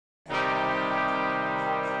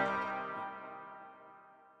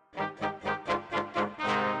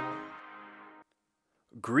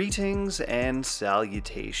Greetings and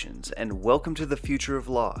salutations, and welcome to the Future of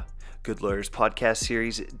Law, Good Lawyers podcast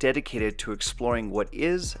series dedicated to exploring what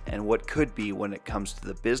is and what could be when it comes to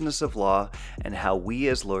the business of law and how we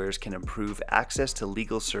as lawyers can improve access to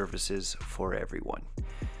legal services for everyone.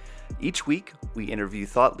 Each week, we interview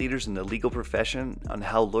thought leaders in the legal profession on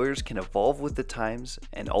how lawyers can evolve with the times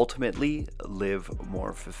and ultimately live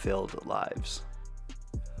more fulfilled lives.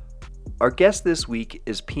 Our guest this week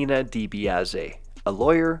is Pina DiBiase, a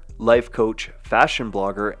lawyer, life coach, fashion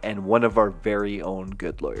blogger, and one of our very own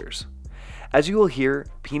good lawyers. As you will hear,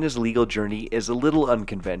 Pina's legal journey is a little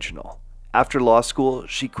unconventional. After law school,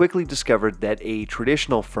 she quickly discovered that a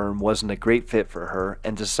traditional firm wasn't a great fit for her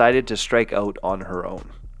and decided to strike out on her own.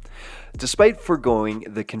 Despite foregoing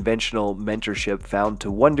the conventional mentorship found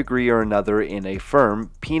to one degree or another in a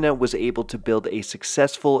firm, Pina was able to build a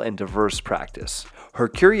successful and diverse practice. Her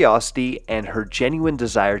curiosity and her genuine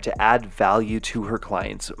desire to add value to her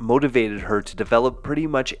clients motivated her to develop pretty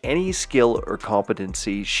much any skill or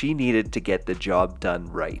competency she needed to get the job done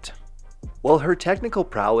right. While her technical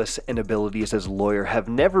prowess and abilities as a lawyer have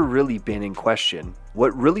never really been in question,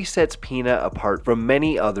 what really sets Pina apart from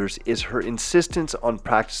many others is her insistence on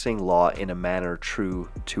practicing law in a manner true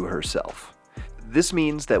to herself. This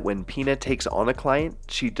means that when Pina takes on a client,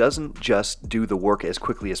 she doesn't just do the work as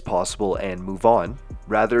quickly as possible and move on.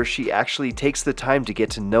 Rather, she actually takes the time to get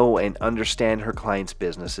to know and understand her clients'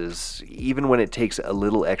 businesses, even when it takes a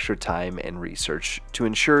little extra time and research, to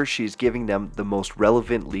ensure she's giving them the most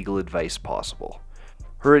relevant legal advice possible.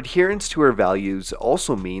 Her adherence to her values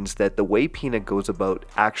also means that the way Pina goes about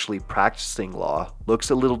actually practicing law looks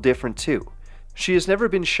a little different too. She has never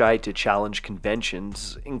been shy to challenge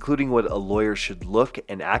conventions, including what a lawyer should look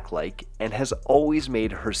and act like, and has always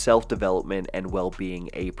made her self-development and well-being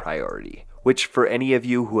a priority, which for any of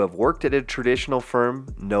you who have worked at a traditional firm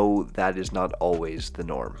know that is not always the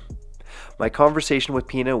norm. My conversation with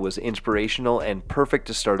Pina was inspirational and perfect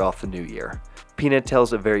to start off the new year. Pina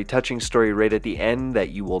tells a very touching story right at the end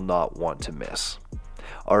that you will not want to miss.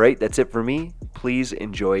 Alright, that's it for me. Please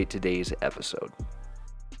enjoy today's episode.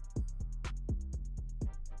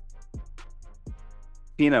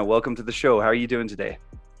 Pina, welcome to the show. How are you doing today?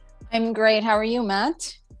 I'm great. How are you,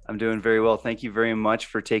 Matt? I'm doing very well. Thank you very much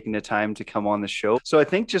for taking the time to come on the show. So I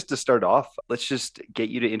think just to start off, let's just get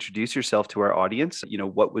you to introduce yourself to our audience.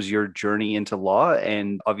 What was your journey into law?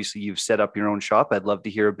 And obviously you've set up your own shop. I'd love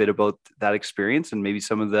to hear a bit about that experience and maybe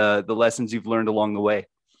some of the lessons you've learned along the way.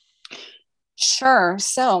 Sure.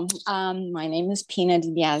 So my name is Pina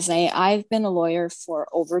DiBiase. I've been a lawyer for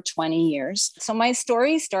over 20 years. So my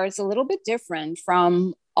story starts a little bit different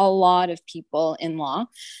from a lot of people in law.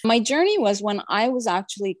 My journey was when I was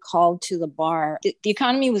actually called to the bar. The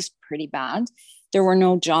economy was pretty bad. There were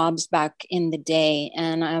no jobs back in the day.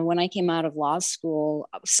 And when I came out of law school,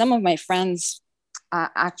 some of my friends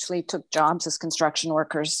actually took jobs as construction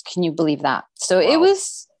workers. Can you believe that? So wow.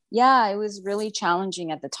 It was really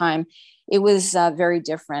challenging at the time. It was very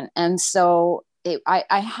different. And so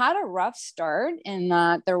I had a rough start in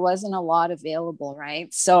that there wasn't a lot available,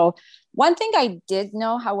 right? So one thing I did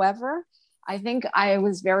know, however, I think I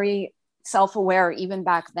was very self-aware even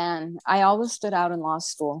back then. I always stood out in law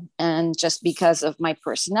school, and just because of my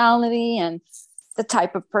personality and the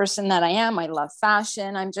type of person that I am, I love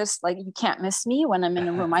fashion. I'm just like, you can't miss me when I'm in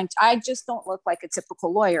a room. I just don't look like a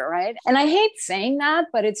typical lawyer, right? And I hate saying that,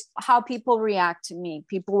 but it's how people react to me.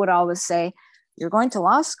 People would always say, you're going to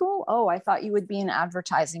law school? Oh, I thought you would be in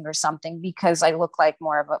advertising or something, because I look like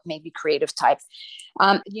more of a maybe creative type.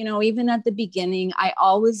 Even at the beginning, I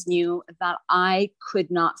always knew that I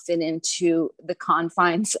could not fit into the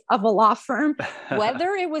confines of a law firm,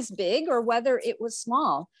 whether it was big or whether it was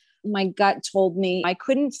small. My gut told me I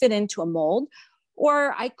couldn't fit into a mold,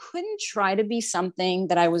 or I couldn't try to be something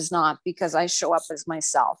that I was not, because I show up as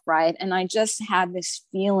myself, right? And I just had this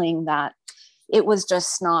feeling that it was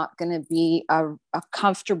just not going to be a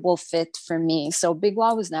comfortable fit for me. So big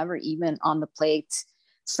law was never even on the plate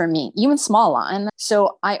for me, even small law. And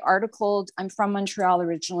so I'm from Montreal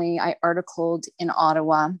originally. I articled in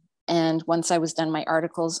Ottawa. And once I was done my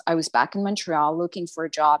articles, I was back in Montreal looking for a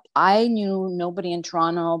job. I knew nobody in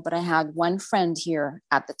Toronto, but I had one friend here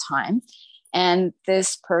at the time. And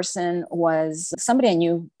this person was somebody I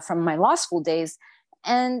knew from my law school days,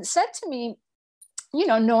 and said to me,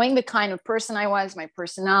 knowing the kind of person I was, my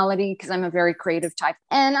personality, because I'm a very creative type,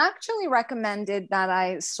 and actually recommended that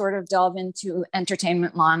I sort of delve into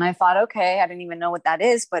entertainment law. And I thought, okay, I didn't even know what that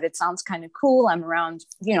is, but it sounds kind of cool. I'm around,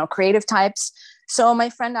 creative types. So my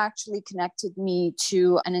friend actually connected me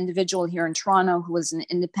to an individual here in Toronto who was an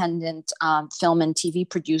independent film and TV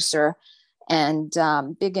producer. and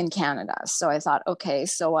big in Canada. So I thought, okay,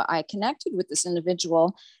 so I connected with this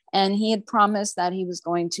individual, and he had promised that he was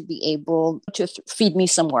going to be able to feed me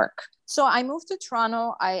some work. So I moved to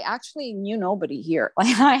Toronto. I actually knew nobody here.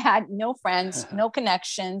 Like, I had no friends, no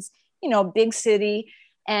connections, big city.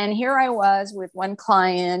 And here I was with one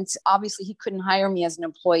client. Obviously, he couldn't hire me as an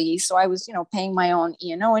employee. So I was, paying my own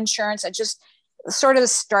E&O insurance. I just sort of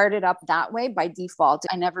started up that way by default.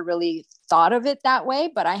 I never really thought of it that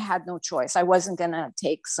way, but I had no choice. I wasn't going to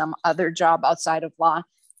take some other job outside of law.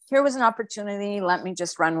 Here was an opportunity. Let me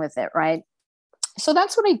just run with it, right? So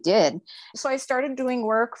that's what I did. So I started doing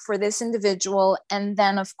work for this individual. And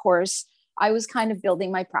then, of course, I was kind of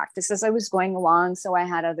building my practice as I was going along. So I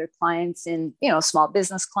had other clients in, small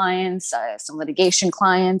business clients, some litigation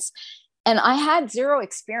clients. And I had zero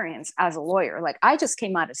experience as a lawyer. Like, I just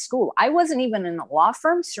came out of school. I wasn't even in a law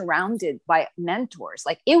firm surrounded by mentors.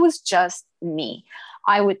 Like, it was just me.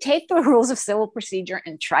 I would take the rules of civil procedure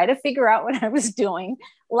and try to figure out what I was doing.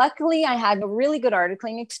 Luckily, I had a really good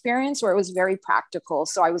articling experience where it was very practical.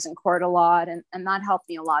 So I was in court a lot, and that helped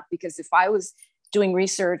me a lot, because if I was doing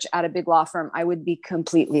research at a big law firm, I would be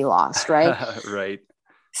completely lost, right? Right.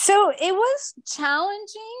 So it was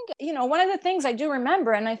challenging. One of the things I do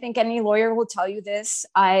remember, and I think any lawyer will tell you this,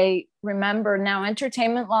 I remember now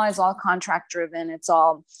entertainment law is all contract driven. It's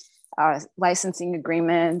all licensing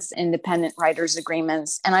agreements, independent writers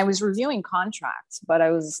agreements. And I was reviewing contracts, but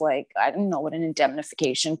I was like, I didn't know what an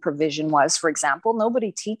indemnification provision was, for example.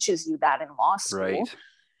 Nobody teaches you that in law school. Right.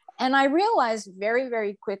 And I realized very,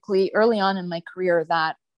 very quickly early on in my career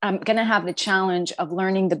that I'm going to have the challenge of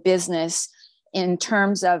learning the business in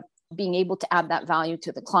terms of being able to add that value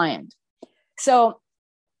to the client. So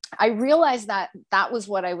I realized that was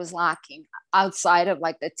what I was lacking outside of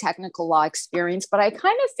like the technical law experience, but I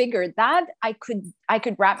kind of figured that I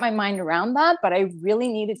could wrap my mind around that, but I really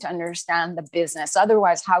needed to understand the business.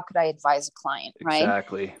 Otherwise, how could I advise a client, right?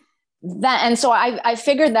 Exactly. And so I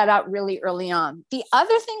figured that out really early on. The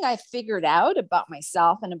other thing I figured out about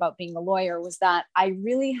myself and about being a lawyer was that I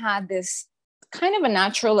really had this kind of a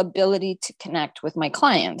natural ability to connect with my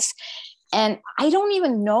clients. And I don't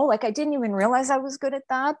even know, like, I didn't even realize I was good at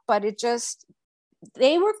that, but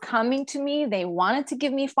they were coming to me. They wanted to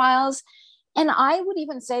give me files. And I would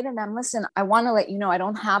even say to them, listen, I want to let you know, I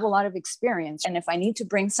don't have a lot of experience. And if I need to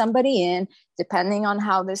bring somebody in, depending on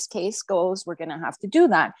how this case goes, we're going to have to do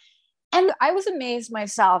that. And I was amazed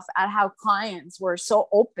myself at how clients were so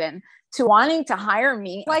open to wanting to hire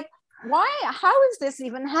me. Like, why? How is this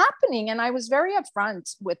even happening? And I was very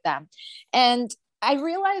upfront with them. And I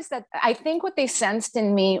realized that I think what they sensed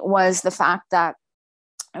in me was the fact that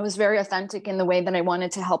I was very authentic in the way that I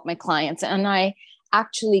wanted to help my clients. And I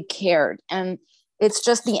actually cared. And it's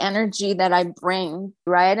just the energy that I bring,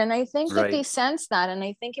 right? And I think that they sensed that. And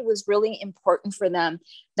I think it was really important for them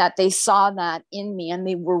that they saw that in me and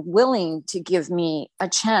they were willing to give me a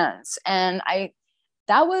chance. And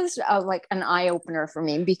that was like an eye opener for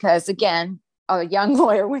me, because again, a young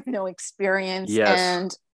lawyer with no experience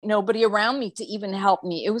and nobody around me to even help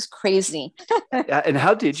me. It was crazy. And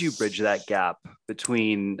how did you bridge that gap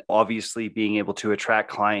between obviously being able to attract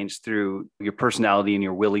clients through your personality and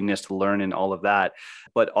your willingness to learn and all of that,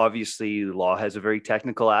 but obviously law has a very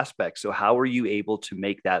technical aspect. So how were you able to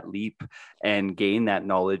make that leap and gain that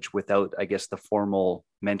knowledge without, I guess, the formal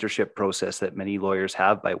mentorship process that many lawyers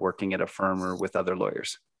have by working at a firm or with other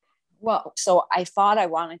lawyers? Well, so I thought I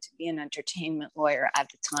wanted to be an entertainment lawyer at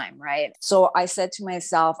the time, right? So I said to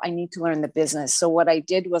myself, I need to learn the business. So what I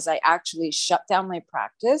did was I actually shut down my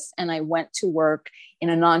practice and I went to work in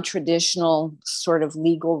a non-traditional sort of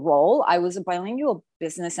legal role. I was a bilingual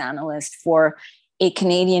business analyst for a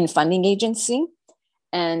Canadian funding agency.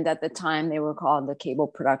 And at the time, they were called the Cable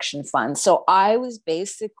Production Fund. So I was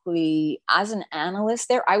basically, as an analyst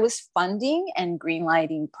there, I was funding and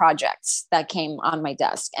greenlighting projects that came on my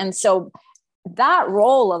desk. And so that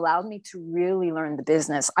role allowed me to really learn the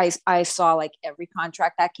business. I saw like every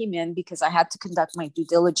contract that came in because I had to conduct my due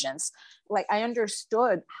diligence. Like, I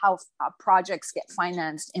understood how projects get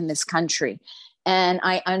financed in this country. And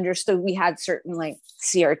I understood we had certain like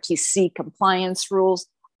CRTC compliance rules.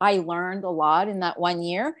 I learned a lot in that 1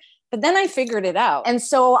 year, but then I figured it out. And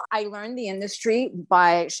so I learned the industry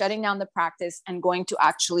by shutting down the practice and going to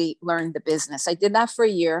actually learn the business. I did that for a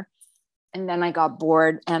year. And then I got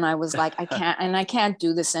bored and I was like, I can't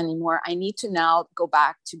do this anymore. I need to now go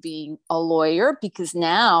back to being a lawyer, because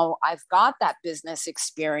now I've got that business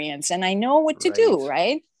experience and I know what to do,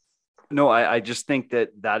 right? No, I just think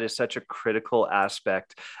that is such a critical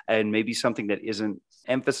aspect, and maybe something that isn't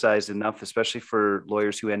emphasized enough, especially for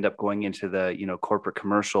lawyers who end up going into the, corporate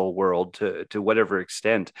commercial world to whatever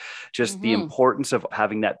extent, just the importance of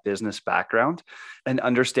having that business background and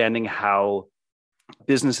understanding how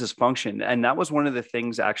businesses function. And that was one of the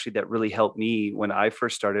things actually that really helped me when I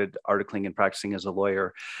first started articling and practicing as a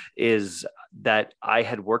lawyer, is that I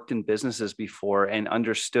had worked in businesses before and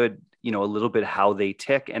understood, a little bit how they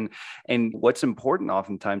tick. And what's important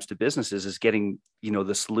oftentimes to businesses is getting,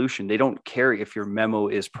 the solution. They don't care if your memo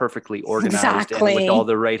is perfectly organized and with all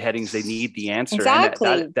the right headings. They need the answer. Exactly.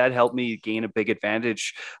 And that helped me gain a big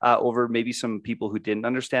advantage over maybe some people who didn't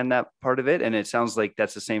understand that part of it. And it sounds like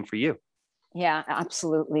that's the same for you. Yeah,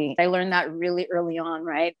 absolutely. I learned that really early on,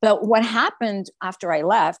 right? But what happened after I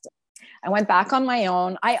left, I went back on my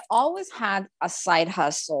own. I always had a side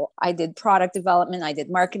hustle. I did product development, I did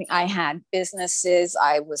marketing, I had businesses,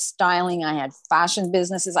 I was styling, I had fashion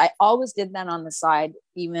businesses. I always did that on the side,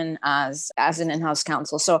 even as an in-house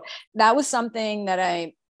counsel. So that was something that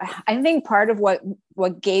I think part of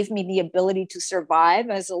what gave me the ability to survive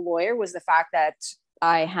as a lawyer was the fact that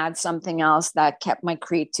I had something else that kept my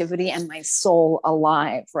creativity and my soul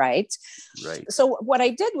alive, right? Right. So what I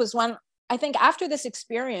did was, I think after this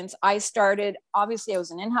experience, I started, obviously I was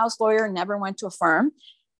an in-house lawyer, never went to a firm,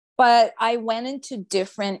 but I went into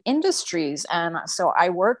different industries. And so I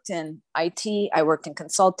worked in IT, I worked in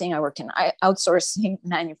consulting, I worked in outsourcing,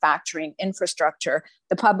 manufacturing, infrastructure,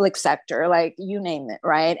 the public sector, like you name it,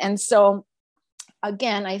 right? And so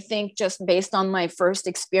again, I think just based on my first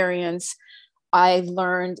experience, I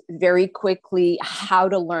learned very quickly how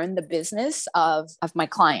to learn the business of my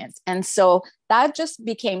clients. And so that just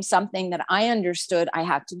became something that I understood I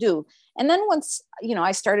had to do. And then once,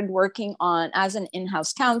 I started working as an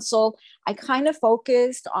in-house counsel, I kind of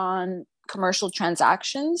focused on commercial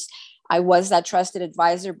transactions. I was that trusted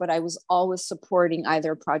advisor, but I was always supporting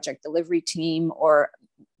either a project delivery team or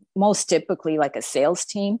most typically like a sales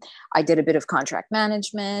team. I did a bit of contract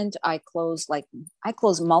management. I closed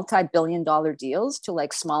multi-billion-dollar deals to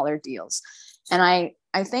like smaller deals. And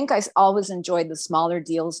I think I always enjoyed the smaller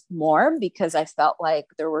deals more because I felt like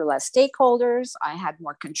there were less stakeholders. I had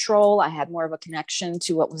more control. I had more of a connection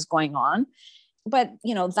to what was going on. But,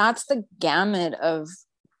 that's the gamut of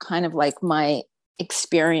kind of like my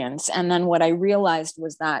experience. And then what I realized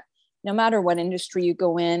was that no matter what industry you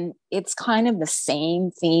go in, it's kind of the same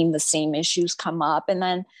theme, the same issues come up. And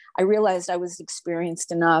then I realized I was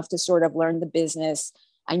experienced enough to sort of learn the business.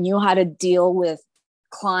 I knew how to deal with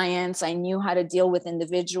clients. I knew how to deal with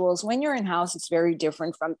individuals. When you're in-house, it's very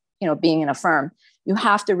different from, being in a firm. You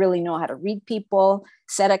have to really know how to read people,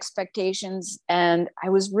 set expectations. And I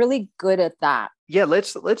was really good at that. Yeah,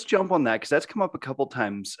 let's jump on that because that's come up a couple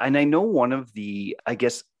times. And I know one of the, I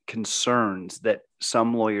guess, concerns that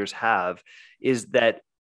some lawyers have is that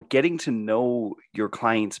getting to know your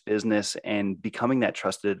client's business and becoming that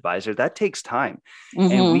trusted advisor, that takes time.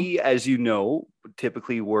 Mm-hmm. And we, as you know,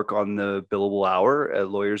 typically work on the billable hour,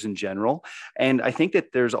 lawyers in general. And I think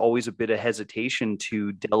that there's always a bit of hesitation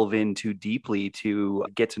to delve in too deeply to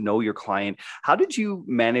get to know your client. How did you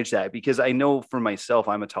manage that? Because I know for myself,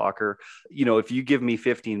 I'm a talker. If you give me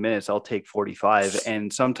 15 minutes, I'll take 45.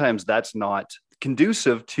 And sometimes that's not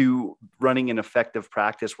conducive to running an effective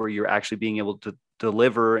practice where you're actually being able to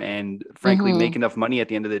deliver and frankly make enough money at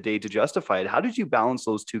the end of the day to justify it. How did you balance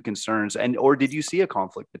those two concerns, or did you see a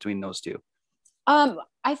conflict between those two?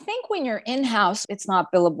 I think when you're in-house, it's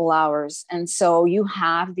not billable hours. And so you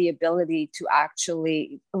have the ability to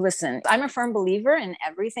actually listen. I'm a firm believer in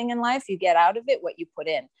everything in life. You get out of it what you put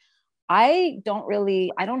in. I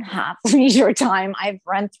don't have leisure time. I've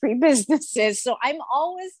run 3 businesses. So I'm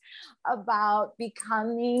always about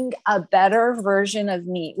becoming a better version of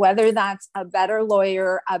me, whether that's a better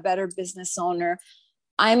lawyer, a better business owner.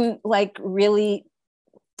 I'm like really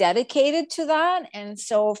dedicated to that. And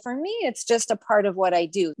so for me, it's just a part of what I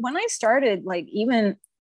do. When I started, like even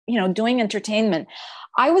doing entertainment,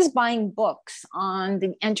 I was buying books on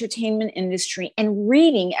the entertainment industry and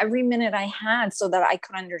reading every minute I had so that I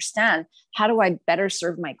could understand how do I better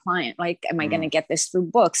serve my client? Like, am I going to get this through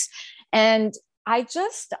books? And I've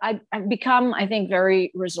become, I think,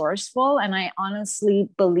 very resourceful. And I honestly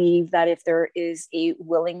believe that if there is a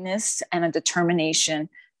willingness and a determination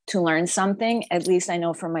to learn something, at least I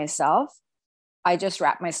know for myself, I just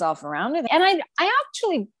wrap myself around it. And I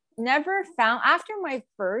actually never found, after my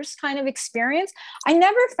first kind of experience, I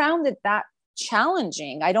never found it that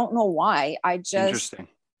challenging. I don't know why. Interesting.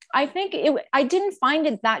 I think I didn't find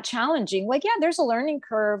it that challenging. Like, yeah, there's a learning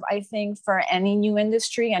curve, I think, for any new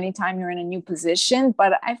industry, anytime you're in a new position.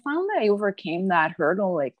 But I found that I overcame that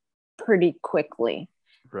hurdle like pretty quickly.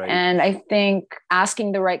 Right. And I think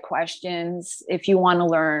asking the right questions, if you want to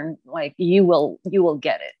learn, like you will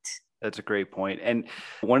get it. That's a great point. And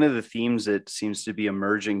one of the themes that seems to be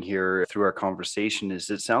emerging here through our conversation is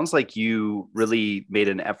it sounds like you really made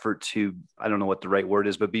an effort to, I don't know what the right word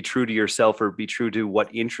is, but be true to yourself or be true to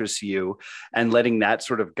what interests you and letting that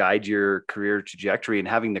sort of guide your career trajectory and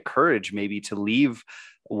having the courage maybe to leave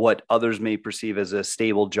what others may perceive as a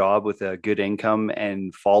stable job with a good income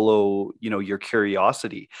and follow, your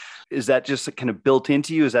curiosity. Is that just kind of built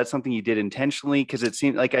into you? Is that something you did intentionally? Because it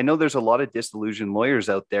seems like I know there's a lot of disillusioned lawyers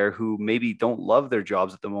out there who maybe don't love their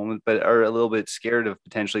jobs at the moment, but are a little bit scared of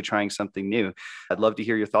potentially trying something new. I'd love to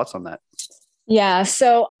hear your thoughts on that. Yeah,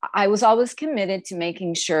 so I was always committed to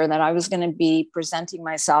making sure that I was going to be presenting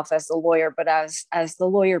myself as the lawyer, but as the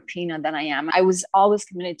lawyer Pina that I am. I was always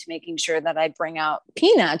committed to making sure that I bring out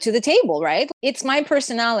Pina to the table, right? It's my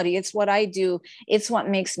personality, it's what I do, it's what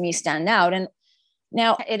makes me stand out. And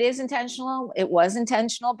now it is intentional. It was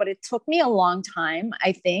intentional, but it took me a long time,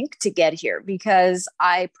 I think, to get here because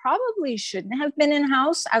I probably shouldn't have been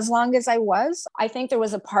in-house as long as I was. I think there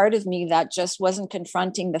was a part of me that just wasn't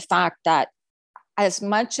confronting the fact that as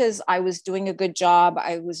much as I was doing a good job,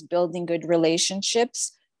 I was building good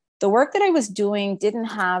relationships. The work that I was doing didn't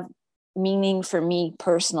have meaning for me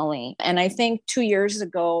personally. And I think 2 years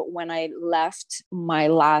ago, when I left my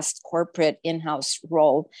last corporate in-house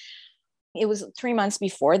role, it was 3 months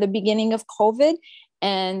before the beginning of COVID.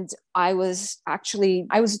 And I was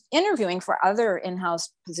interviewing for other in-house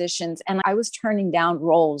positions and I was turning down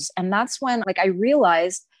roles. And that's when I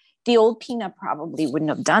realized the old Pina probably wouldn't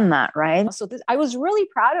have done that, right? So I was really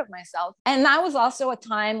proud of myself. And that was also a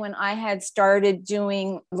time when I had started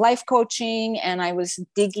doing life coaching and I was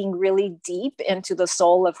digging really deep into the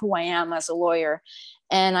soul of who I am as a lawyer.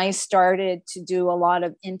 And I started to do a lot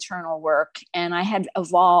of internal work and I had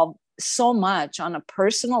evolved so much on a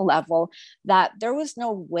personal level that there was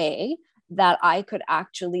no way that I could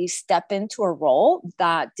actually step into a role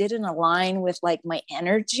that didn't align with my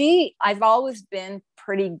energy. I've always been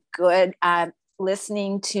pretty good at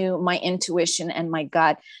listening to my intuition and my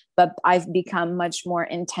gut, but I've become much more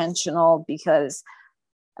intentional because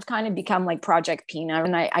I've kind of become like Project Pina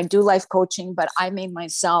and I do life coaching, but I made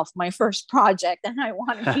myself my first project and I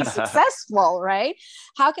want to be successful, right?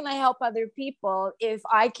 How can I help other people if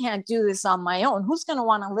I can't do this on my own? Who's going to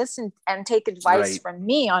want to listen and take advice from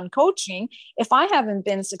me on coaching if I haven't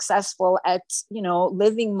been successful at,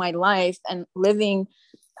 living my life and living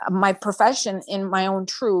my profession in my own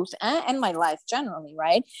truth and my life generally,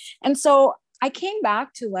 right? And so I came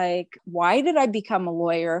back to why did I become a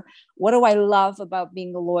lawyer? What do I love about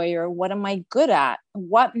being a lawyer? What am I good at?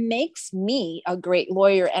 What makes me a great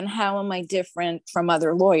lawyer? And how am I different from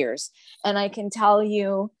other lawyers? And I can tell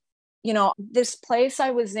you, this place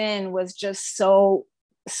I was in was just so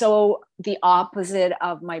the opposite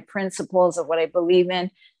of my principles of what I believe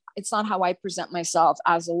in. It's not how I present myself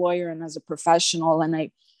as a lawyer and as a professional. And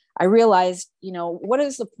I realized, what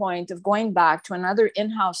is the point of going back to another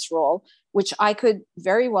in-house role, which I could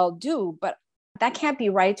very well do, but that can't be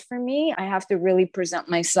right for me. I have to really present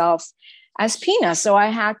myself as Pina. So I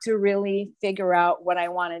had to really figure out what I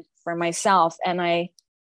wanted for myself. And I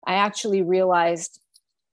actually realized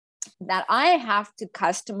that I have to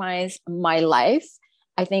customize my life.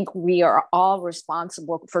 I think we are all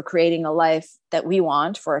responsible for creating a life that we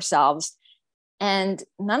want for ourselves. And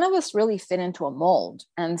none of us really fit into a mold.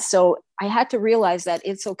 And so I had to realize that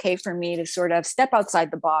it's okay for me to sort of step outside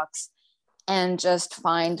the box and just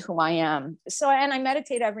find who I am. And I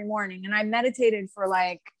meditate every morning and I meditated for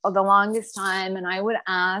the longest time. And I would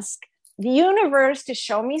ask the universe to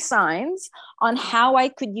show me signs on how I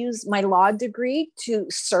could use my law degree to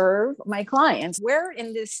serve my clients. Where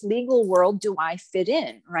in this legal world do I fit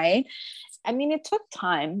in, right? I mean, it took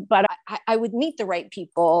time, but I would meet the right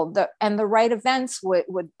people and the right events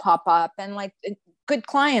would pop up and good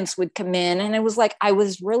clients would come in. And it was I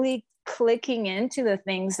was really clicking into the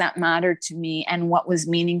things that mattered to me and what was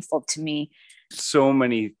meaningful to me. So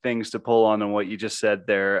many things to pull on what you just said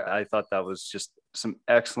there. I thought that was just some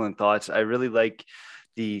excellent thoughts. I really like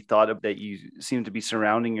the thought of that you seem to be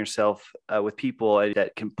surrounding yourself with people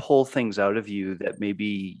that can pull things out of you that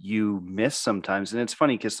maybe you miss sometimes. And it's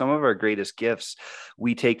funny because some of our greatest gifts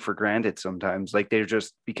we take for granted sometimes. They're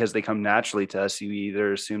just because they come naturally to us. You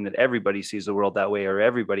either assume that everybody sees the world that way or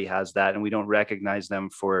everybody has that, and we don't recognize them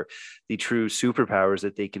for the true superpowers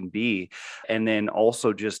that they can be. And then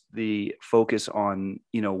also just the focus on,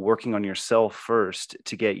 working on yourself first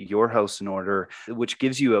to get your house in order, which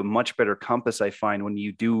gives you a much better compass, I find, when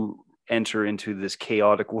you do enter into this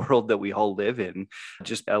chaotic world that we all live in,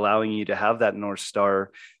 just allowing you to have that North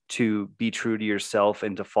Star to be true to yourself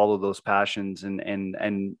and to follow those passions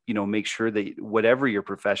and make sure that whatever your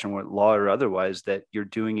profession, what law or otherwise, that you're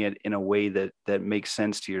doing it in a way that makes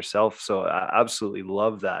sense to yourself. So I absolutely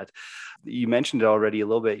love that. You mentioned it already a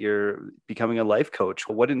little bit. You're becoming a life coach.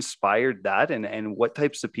 What inspired that, and what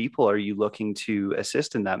types of people are you looking to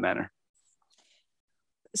assist in that manner?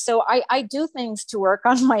 So I do things to work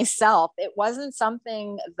on myself. It wasn't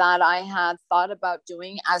something that I had thought about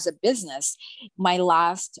doing as a business. My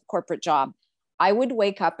last corporate job, I would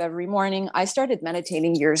wake up every morning. I started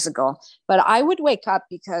meditating years ago, but I would wake up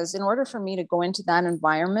because in order for me to go into that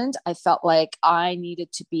environment, I felt like I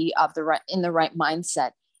needed to be in the right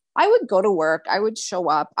mindset. I would go to work, I would show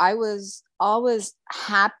up. I was always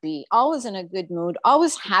happy, always in a good mood,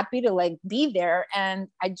 always happy to like be there. And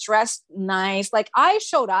I dressed nice. Like I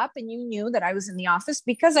showed up and you knew that I was in the office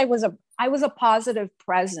because I was a positive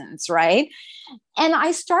presence, right? And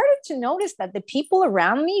I started to notice that the people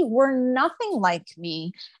around me were nothing like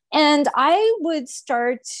me. And I would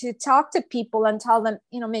start to talk to people and tell them,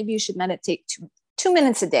 maybe you should meditate 2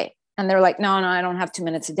 minutes a day. And they're like, no, I don't have 2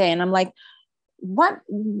 minutes a day. And I'm like,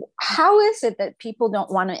 how is it that people don't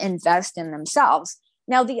want to invest in themselves?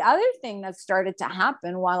 Now, the other thing that started to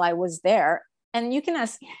happen while I was there, and you can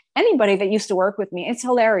ask anybody that used to work with me, it's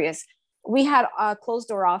hilarious. We had closed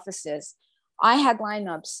door offices. I had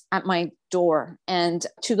lineups at my door, and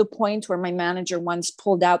to the point where my manager once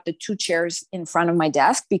pulled out the 2 chairs in front of my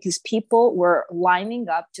desk because people were lining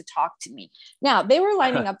up to talk to me. Now, they were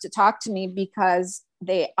lining up to talk to me because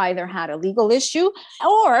they either had a legal issue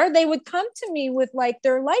or they would come to me with like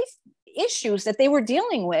their life issues that they were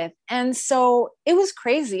dealing with. And so it was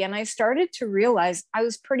crazy. And I started to realize I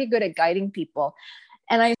was pretty good at guiding people.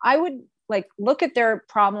 And I would like look at their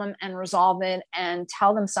problem and resolve it and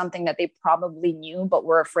tell them something that they probably knew, but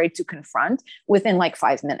were afraid to confront within like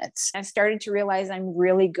 5 minutes. I started to realize I'm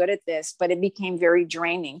really good at this, but it became very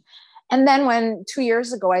draining. And then when 2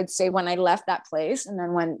 years ago, I'd say when I left that place, and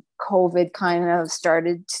then when COVID kind of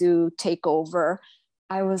started to take over,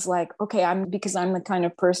 I was like, okay, because I'm the kind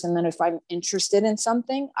of person that if I'm interested in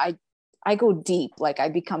something, I go deep, like I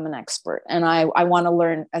become an expert and I want to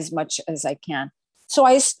learn as much as I can. So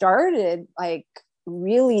I started like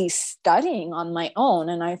really studying on my own.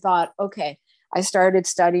 And I thought, okay, I started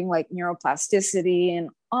studying like neuroplasticity and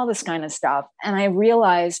all this kind of stuff. And I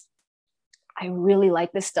realized I really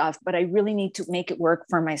like this stuff, but I really need to make it work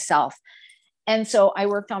for myself. And so I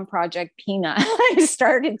worked on Project Pina. I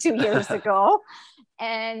started 2 years ago.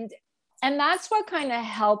 And that's what kind of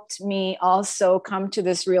helped me also come to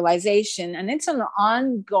this realization. And it's an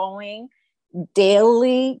ongoing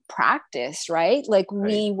daily practice, right? Like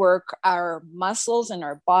we work our muscles and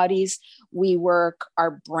our bodies, we work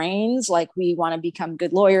our brains, like we want to become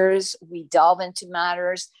good lawyers, we delve into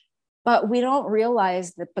matters, but we don't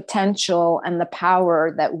realize the potential and the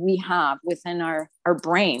power that we have within our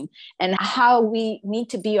brain and how we need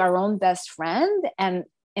to be our own best friend and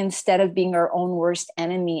instead of being our own worst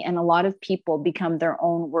enemy. And a lot of people become their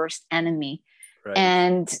own worst enemy. Right.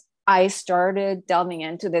 And I started delving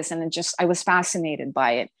into this and I was fascinated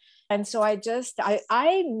by it. And so I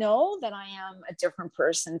know that I am a different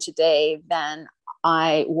person today than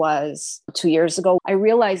I was 2 years ago. I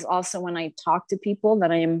realize also when I talk to people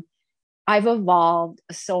that I've evolved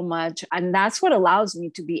so much, and that's what allows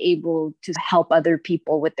me to be able to help other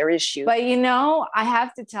people with their issues. But, I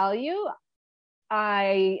have to tell you,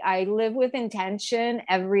 I live with intention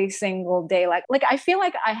every single day. Like I feel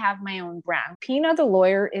like I have my own brand. Pina the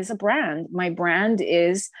Lawyer is a brand. My brand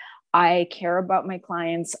is I care about my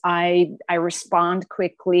clients. I respond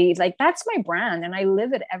quickly. Like that's my brand. And I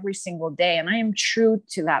live it every single day. And I am true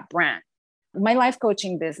to that brand. My life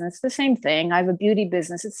coaching business, the same thing. I have a beauty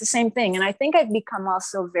business. It's the same thing. And I think I've become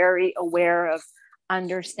also very aware of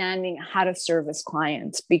understanding how to service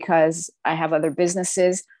clients because I have other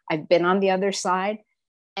businesses. I've been on the other side.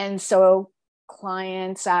 And so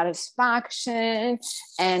client satisfaction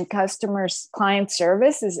and client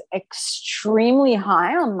service is extremely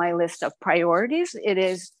high on my list of priorities. It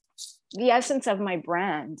is the essence of my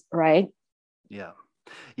brand, right? Yeah.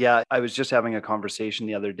 Yeah. I was just having a conversation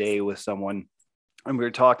the other day with someone and we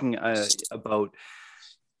were talking about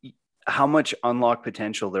how much unlocked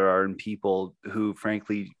potential there are in people who,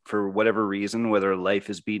 frankly, for whatever reason, whether life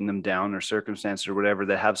is beating them down or circumstances or whatever,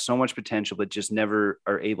 that have so much potential, but just never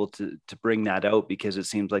are able to bring that out because it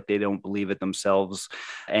seems like they don't believe it themselves.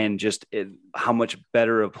 And how much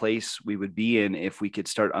better a place we would be in if we could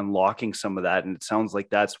start unlocking some of that. And it sounds like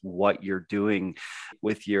that's what you're doing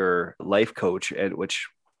with your life coach, and which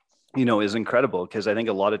is incredible because I think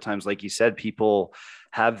a lot of times, like you said, people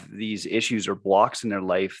have these issues or blocks in their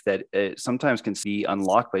life that sometimes can be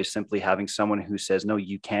unlocked by simply having someone who says, no,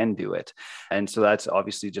 you can do it. And so that's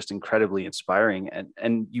obviously just incredibly inspiring.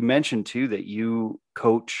 And you mentioned too that you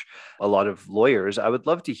coach a lot of lawyers. I would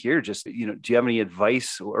love to hear just, do you have any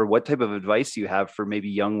advice, or what type of advice do you have for maybe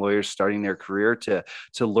young lawyers starting their career to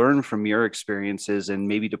learn from your experiences and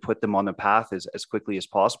maybe to put them on the path as quickly as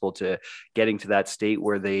possible to getting to that state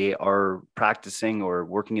where they are practicing or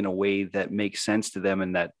working in a way that makes sense to them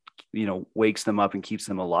and that, wakes them up and keeps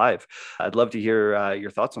them alive? I'd love to hear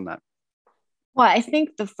your thoughts on that. Well, I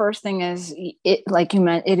think the first thing is it, like you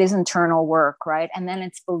meant, it is internal work, right? And then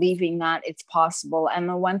it's believing that it's possible. And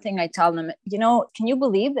the one thing I tell them, can you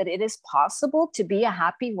believe that it is possible to be a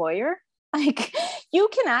happy lawyer? Like, you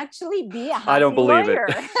can actually be a happy lawyer. I don't believe it.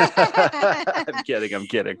 I'm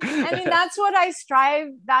kidding. I mean, that's what I strive.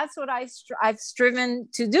 That's what I've striven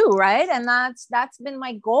to do, right? And that's been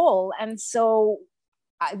my goal. And so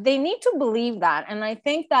they need to believe that. And I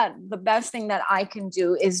think that the best thing that I can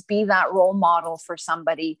do is be that role model for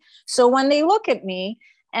somebody. So when they look at me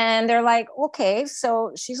and they're like, okay,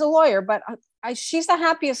 so she's a lawyer, but she's the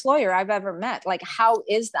happiest lawyer I've ever met. Like, how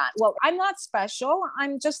is that? Well, I'm not special.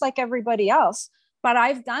 I'm just like everybody else, but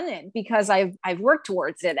I've done it because I've worked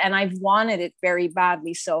towards it and I've wanted it very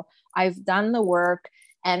badly. So I've done the work,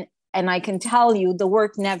 and I can tell you the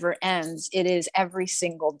work never ends. It is every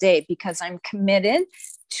single day because I'm committed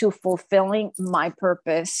to fulfilling my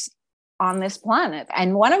purpose on this planet.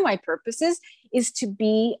 And one of my purposes is to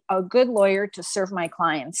be a good lawyer to serve my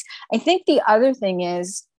clients. I think the other thing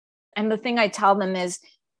is, and the thing I tell them is,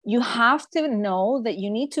 you have to know that you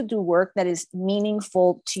need to do work that is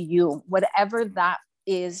meaningful to you, whatever that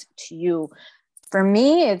is to you. For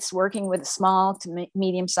me, it's working with small to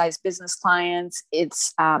medium-sized business clients.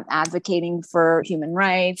 It's advocating for human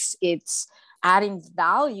rights. It's adding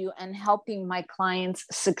value and helping my clients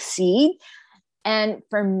succeed. And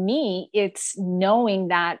for me, it's knowing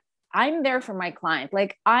that I'm there for my client.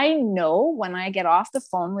 Like, I know when I get off the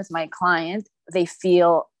phone with my client, they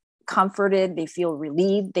feel comforted, they feel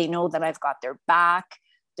relieved, they know that I've got their back.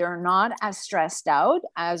 They're not as stressed out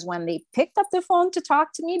as when they picked up the phone to talk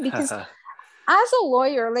to me, because as a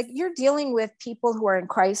lawyer, like, you're dealing with people who are in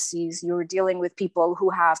crises, you're dealing with people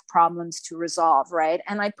who have problems to resolve, right?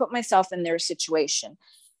 And I put myself in their situation.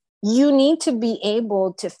 You need to be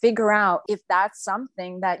able to figure out if that's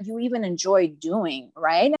something that you even enjoy doing,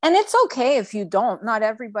 right? And it's okay if you don't. Not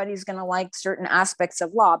everybody's going to like certain aspects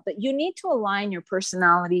of law, but you need to align your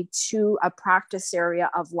personality to a practice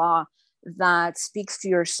area of law that speaks to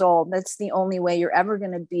your soul. That's the only way you're ever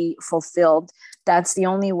going to be fulfilled. That's the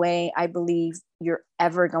only way I believe you're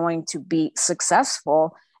ever going to be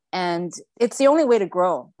successful. And it's the only way to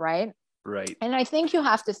grow, right? Right. And I think you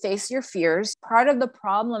have to face your fears. Part of the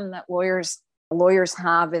problem that lawyers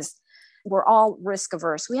have is we're all risk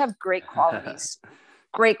averse. We have great qualities,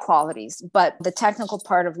 but the technical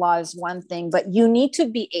part of law is one thing, but you need to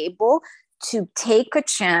be able to take a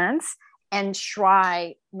chance and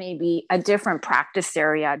try maybe a different practice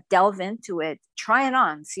area, delve into it, try it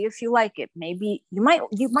on, see if you like it. Maybe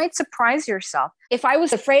you might surprise yourself. If I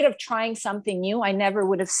was afraid of trying something new, I never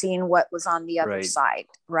would have seen what was on the other side,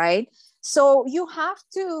 right? So you have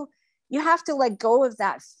to let go of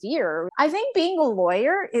that fear. I think being a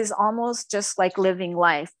lawyer is almost just like living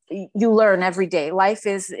life. You learn every day.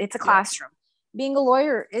 It's a classroom. Being a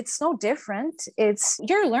lawyer, it's no different.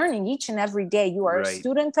 You're learning each and every day. You are a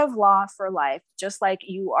student of law for life, just like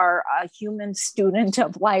you are a human student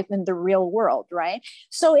of life in the real world, right?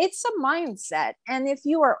 So it's a mindset. And if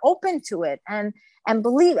you are open to it and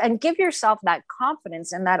believe and give yourself that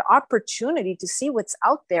confidence and that opportunity to see what's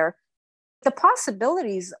out there, the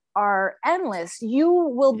possibilities are endless. You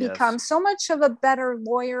will become so much of a better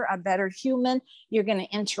lawyer, a better human. You're going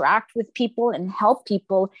to interact with people and help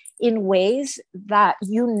people in ways that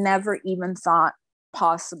you never even thought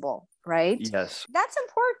possible, right? Yes. That's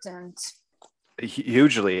important.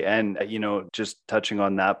 Hugely. And, just touching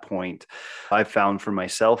on that point, I found for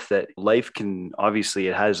myself that life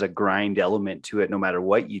it has a grind element to it no matter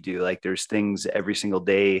what you do. Like, there's things every single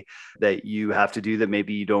day that you have to do that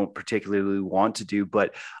maybe you don't particularly want to do.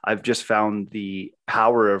 But I've just found the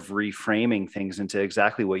power of reframing things into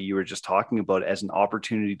exactly what you were just talking about as an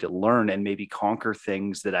opportunity to learn and maybe conquer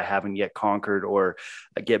things that I haven't yet conquered, or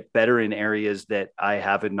get better in areas that I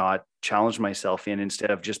haven't not challenged myself in, instead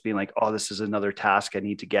of just being like, oh, this is another task I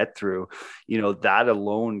need to get through. That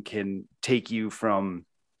alone can take you from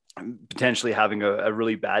potentially having a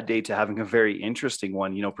really bad day to having a very interesting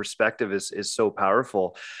one. Perspective is so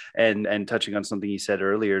powerful. And touching on something you said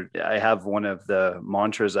earlier, I have one of the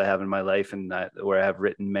mantras I have in my life, and where I have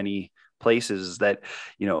written many places is that,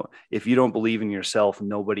 if you don't believe in yourself,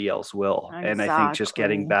 nobody else will. Exactly. And I think just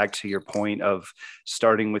getting back to your point of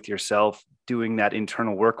starting with yourself, doing that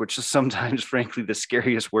internal work, which is sometimes, frankly, the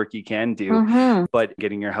scariest work you can do, but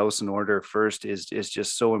getting your house in order first is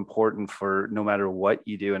just so important for no matter what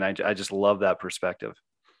you do. And I just love that perspective.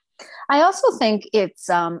 I also think it's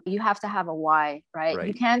you have to have a why, right?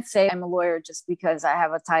 You can't say I'm a lawyer just because I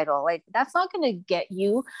have a title. Like, that's not going to get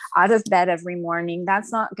you out of bed every morning.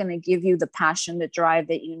 That's not going to give you the passion, the drive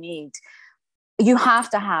that you need. You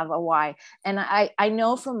have to have a why. And I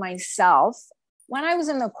know for myself, when I was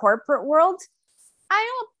in the corporate world,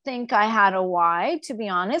 I don't think I had a why, to be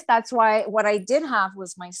honest. That's why what I did have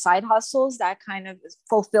was my side hustles that kind of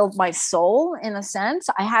fulfilled my soul in a sense.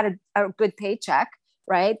 I had a good paycheck,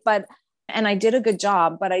 right? And I did a good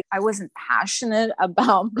job, but I wasn't passionate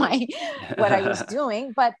about what I was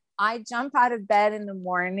doing. But I jump out of bed in the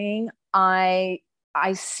morning. I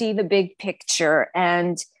see the big picture,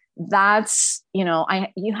 and that's,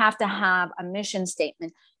 you have to have a mission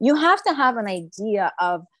statement. You have to have an idea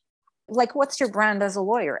of, like, what's your brand as a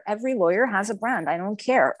lawyer? Every lawyer has a brand. I don't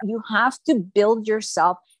care. You have to build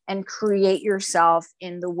yourself and create yourself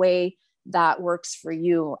in the way that works for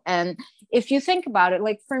you. And if you think about it,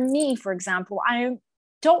 like for me, for example, I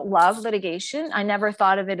don't love litigation. I never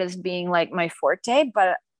thought of it as being like my forte,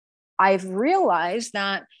 but I've realized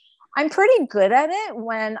that I'm pretty good at it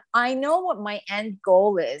when I know what my end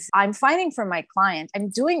goal is. I'm fighting for my client. I'm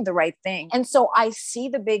doing the right thing. And so I see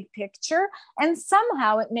the big picture, and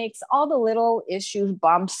somehow it makes all the little issues,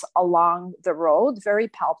 bumps along the road very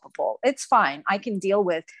palpable. It's fine. I can deal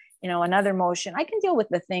with, another motion. I can deal with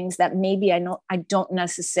the things that maybe I don't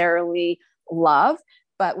necessarily love,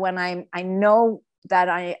 but when I know that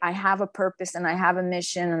I have a purpose and I have a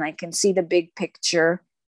mission and I can see the big picture,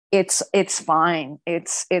 it's fine.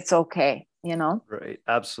 It's okay, Right.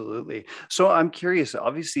 Absolutely. So I'm curious,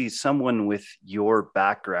 obviously someone with your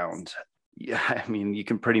background, I mean, you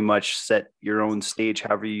can pretty much set your own stage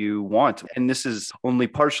however you want. And this is only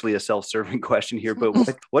partially a self-serving question here, but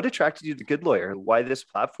what attracted you to Good Lawyer? Why this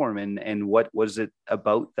platform, and what was it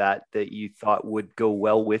about that you thought would go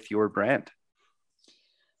well with your brand?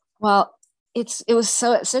 Well, it was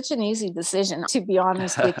such an easy decision, to be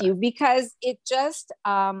honest with you, because it just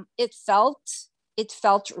it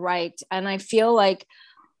felt right. And I feel like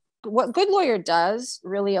what Good Lawyer does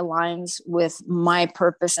really aligns with my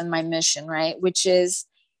purpose and my mission, right? Which is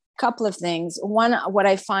a couple of things. One, what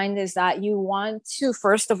I find is that you want to,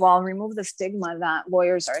 first of all, remove the stigma that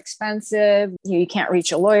lawyers are expensive. You can't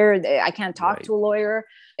reach a lawyer. I can't talk to a lawyer.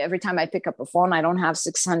 Every time I pick up a phone, I don't have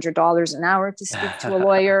 $600 an hour to speak to a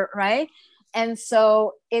lawyer, right? And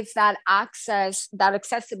so it's that access, that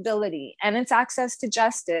accessibility, and it's access to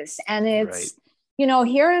justice. And it's,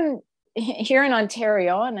 here in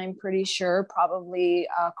Ontario, and I'm pretty sure probably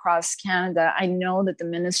across Canada, I know that the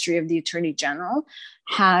Ministry of the Attorney General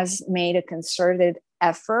has made a concerted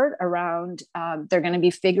effort around, they're going to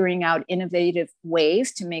be figuring out innovative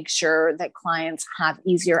ways to make sure that clients have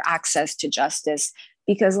easier access to justice.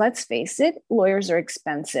 Because let's face it, lawyers are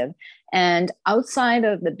expensive. And outside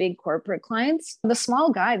of the big corporate clients, the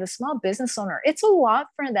small guy, the small business owner, it's a lot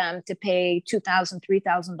for them to pay $2,000,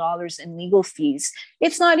 $3,000 in legal fees.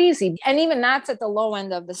 It's not easy. And even that's at the low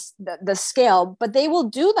end of the scale. But they will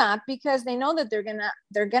do that because they know that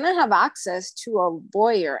they're gonna have access to a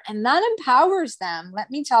lawyer. And that empowers them, let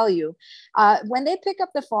me tell you. When they pick up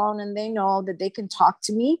the phone and they know that they can talk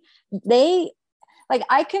to me,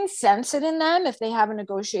 I can sense it in them if they have a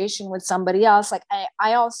negotiation with somebody else. Like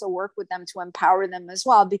I also work with them to empower them as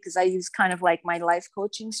well, because I use kind of like my life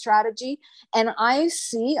coaching strategy. And I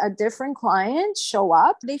see a different client show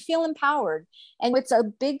up, they feel empowered. And it's a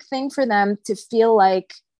big thing for them to feel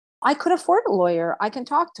like, I could afford a lawyer. I can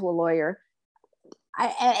talk to a lawyer.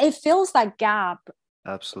 It fills that gap.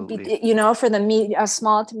 Absolutely. For the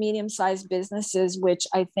small to medium-sized businesses, which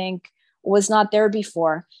I think was not there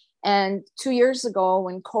before. And 2 years ago,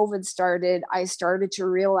 when COVID started, I started to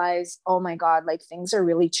realize, oh my God, like things are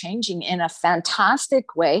really changing in a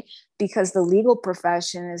fantastic way, because the legal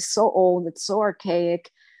profession is so old, it's so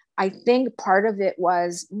archaic. I think part of it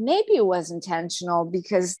was, maybe it was intentional,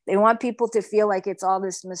 because they want people to feel like it's all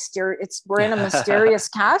this mysterious, we're in a mysterious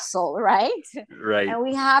castle, right? Right. And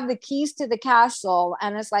we have the keys to the castle.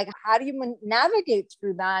 And it's like, how do you navigate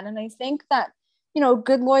through that? And I think that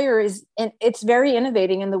Good Lawyer it's very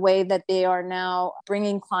innovating in the way that they are now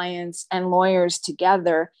bringing clients and lawyers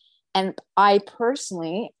together. And I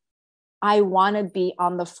personally, I want to be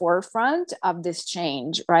on the forefront of this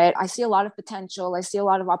change, right? I see a lot of potential. I see a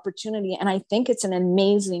lot of opportunity, and I think it's an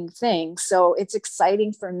amazing thing. So it's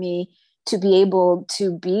exciting for me to be able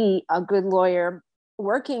to be a good lawyer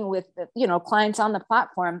working with, clients on the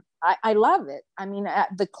platform. I love it. I mean,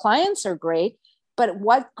 the clients are great, but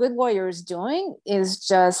what Good Lawyer is doing is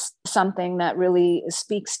just something that really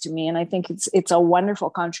speaks to me. And I think it's a wonderful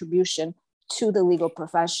contribution to the legal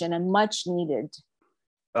profession and much needed.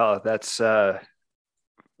 Oh, that's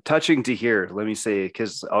touching to hear, let me say,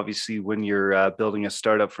 because obviously when you're building a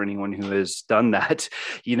startup, for anyone who has done that,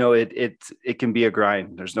 it can be a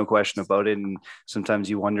grind. There's no question about it. And sometimes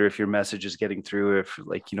you wonder if your message is getting through, if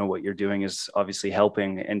what you're doing is obviously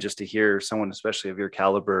helping. And just to hear someone, especially of your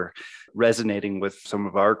caliber, resonating with some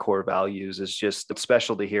of our core values is just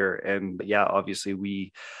special to hear. And yeah, obviously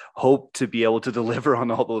we hope to be able to deliver on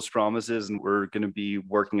all those promises, and we're going to be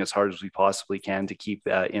working as hard as we possibly can to keep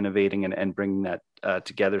innovating and bringing that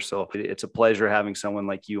together. So it's a pleasure having someone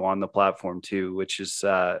like you on the platform too, which is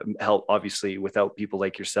help. Obviously, without people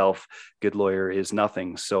like yourself, Good Lawyer is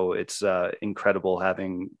nothing. So it's incredible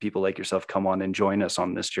having people like yourself come on and join us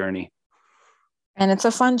on this journey. And it's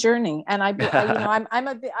a fun journey. And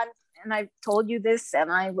and I've told you this,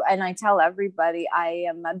 and I tell everybody, I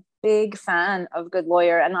am a big fan of Good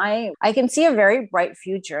Lawyer, and I can see a very bright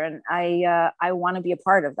future, and I want to be a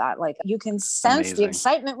part of that. Like, you can sense Amazing. the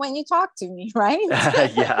excitement when you talk to me, right?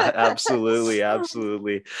 Yeah, absolutely.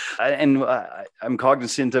 And I'm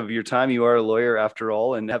cognizant of your time. You are a lawyer after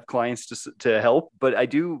all, and have clients to help. But I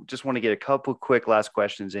do just want to get a couple quick last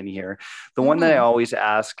questions in here. The one that I always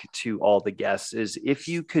ask to all the guests is, if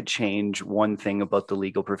you could change one thing about the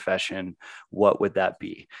legal profession, what would that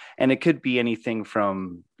be? And it could be anything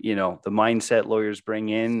from the mindset lawyers bring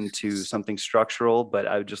in to something structural, but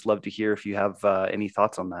I would just love to hear if you have any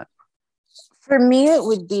thoughts on that. For me, it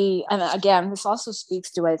would be, and again, this also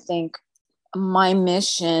speaks to, I think, my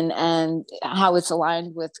mission and how it's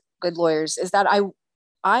aligned with Good Lawyers, is that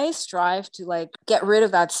I strive to get rid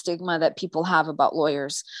of that stigma that people have about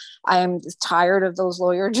lawyers. I am tired of those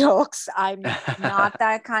lawyer jokes. I'm not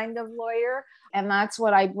that kind of lawyer. And that's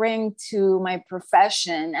what I bring to my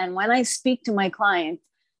profession. And when I speak to my clients,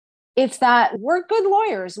 it's that we're good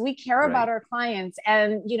lawyers. We care about our clients.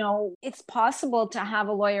 And, it's possible to have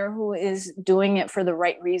a lawyer who is doing it for the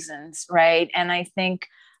right reasons, right? And I think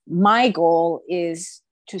my goal is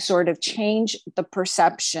to sort of change the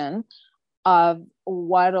perception of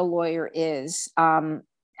what a lawyer is. And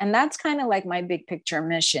that's kind of like my big picture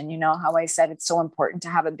mission. How I said it's so important to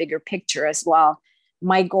have a bigger picture as well.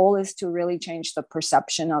 My goal is to really change the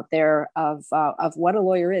perception out there of what a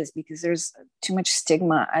lawyer is, because there's too much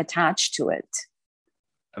stigma attached to it.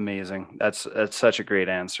 Amazing. That's such a great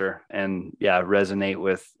answer. And yeah, resonate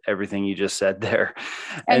with everything you just said there.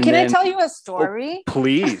 And can I tell you a story? Oh,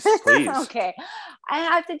 please. Okay. I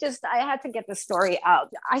had to get the story out.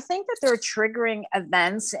 I think that there are triggering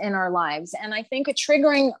events in our lives. And I think a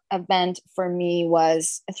triggering event for me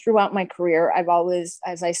was, throughout my career, I've always,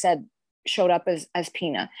 as I said, showed up as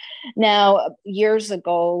Pina. Now, years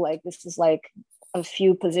ago, this is a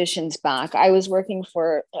few positions back, I was working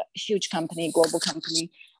for a huge company, global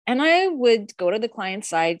company, and I would go to the client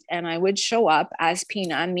side and I would show up as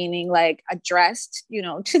Pina, meaning dressed,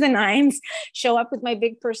 to the nines, show up with my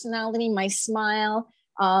big personality, my smile,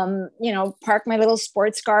 park my little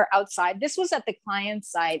sports car outside. This was at the client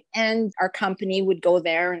side, and our company would go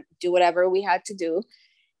there and do whatever we had to do.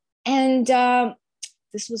 And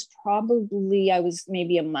this was probably, I was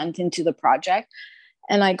maybe a month into the project,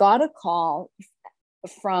 and I got a call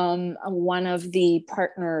from one of the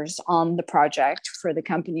partners on the project for the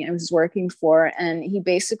company I was working for. And he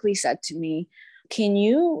basically said to me, "Can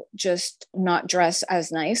you just not dress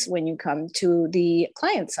as nice when you come to the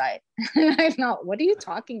client side?" And I thought, what are you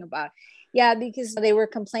talking about? Yeah, because they were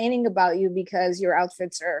complaining about you because your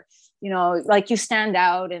outfits are, you stand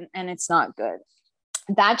out and it's not good.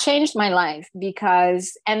 That changed my life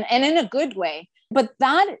because, and in a good way, but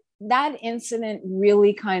that incident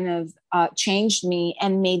really kind of changed me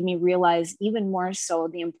and made me realize even more so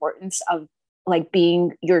the importance of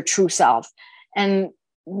being your true self. And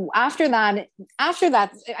after that,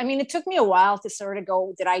 I mean, it took me a while to sort of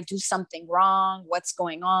go, did I do something wrong? What's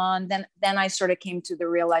going on? Then I sort of came to the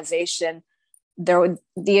realization the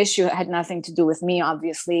issue had nothing to do with me,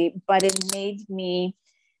 obviously, but it made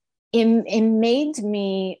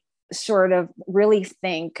me sort of really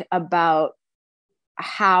think about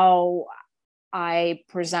how I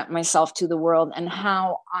present myself to the world and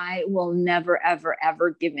how I will never, ever,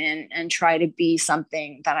 ever give in and try to be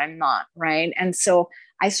something that I'm not, right? And so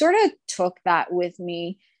I sort of took that with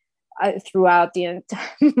me throughout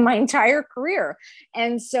my entire career.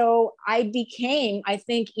 And so I became, I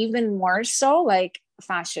think, even more so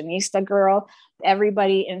fashionista girl.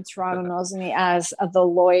 Everybody in Toronto knows me as the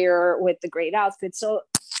lawyer with the great outfit. So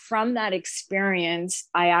from that experience,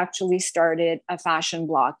 I actually started a fashion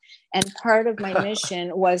blog. And part of my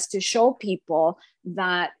mission was to show people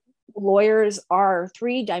that lawyers are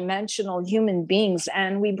three-dimensional human beings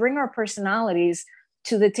and we bring our personalities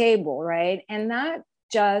to the table, right? And that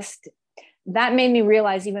made me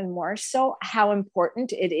realize even more so how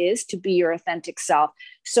important it is to be your authentic self.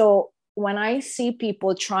 So when I see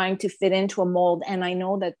people trying to fit into a mold, and I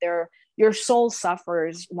know that your soul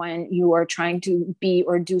suffers when you are trying to be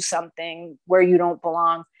or do something where you don't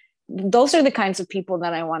belong, those are the kinds of people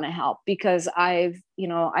that I want to help, because I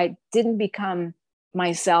didn't become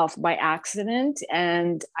myself by accident.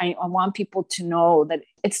 And I want people to know that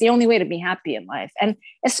it's the only way to be happy in life. And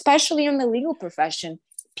especially in the legal profession,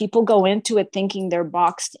 people go into it thinking they're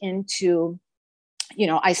boxed into,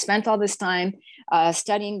 I spent all this time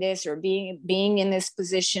studying this or being in this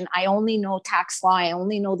position. I only know tax law. I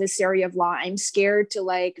only know this area of law. I'm scared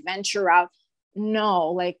to venture out.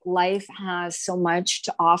 No, life has so much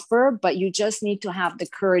to offer, but you just need to have the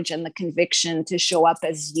courage and the conviction to show up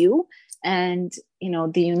as you, and,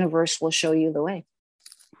 the universe will show you the way.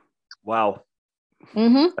 Wow.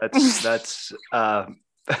 Mm-hmm.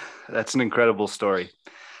 That's an incredible story.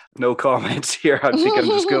 No comments here. I think I'm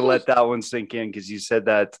just going to let that one sink in, because you said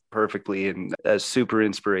that perfectly and super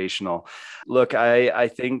inspirational. Look, I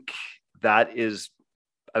think that is,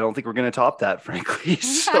 I don't think we're going to top that, frankly.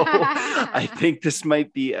 So I think this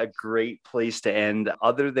might be a great place to end.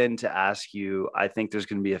 Other than to ask you, I think there's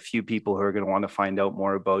going to be a few people who are going to want to find out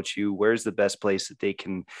more about you. Where's the best place that they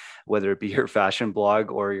can, whether it be your fashion blog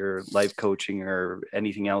or your life coaching or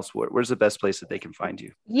anything else, where's the best place that they can find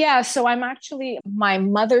you? Yeah, so my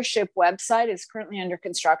mothership website is currently under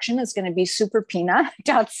construction. It's going to be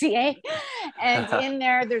superpina.ca. And in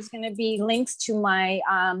there's going to be links to my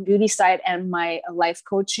beauty site and my life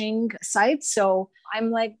coaching site. So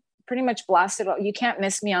I'm pretty much blasted. You can't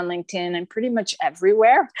miss me on LinkedIn. I'm pretty much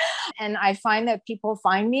everywhere. And I find that people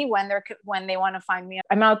find me when they want to find me.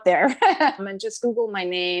 I'm out there. And just Google my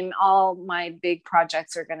name. All my big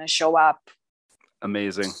projects are going to show up.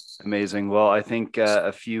 Amazing. Well, I think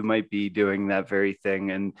a few might be doing that very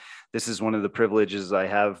thing. And this is one of the privileges I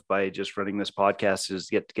have by just running this podcast,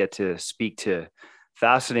 is get to speak to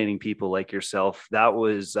fascinating people like yourself. That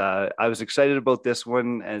was I was excited about this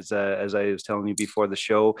one, as I was telling you before the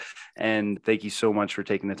show, and thank you so much for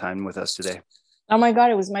taking the time with us today. Oh my God,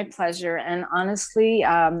 it was my pleasure. And honestly,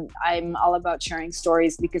 I'm all about sharing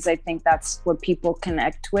stories, because I think that's what people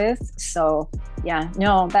connect with. So yeah,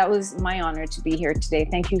 no, that was my honor to be here today.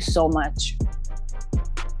 Thank you so much.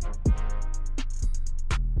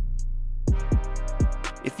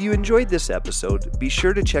 If you enjoyed this episode, be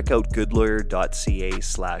sure to check out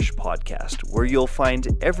goodlawyer.ca/podcast, where you'll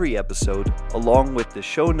find every episode along with the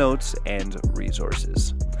show notes and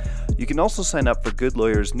resources. You can also sign up for Good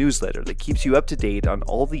Lawyer's newsletter that keeps you up to date on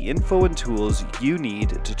all the info and tools you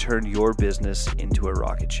need to turn your business into a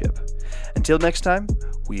rocket ship. Until next time,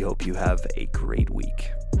 we hope you have a great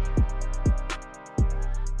week.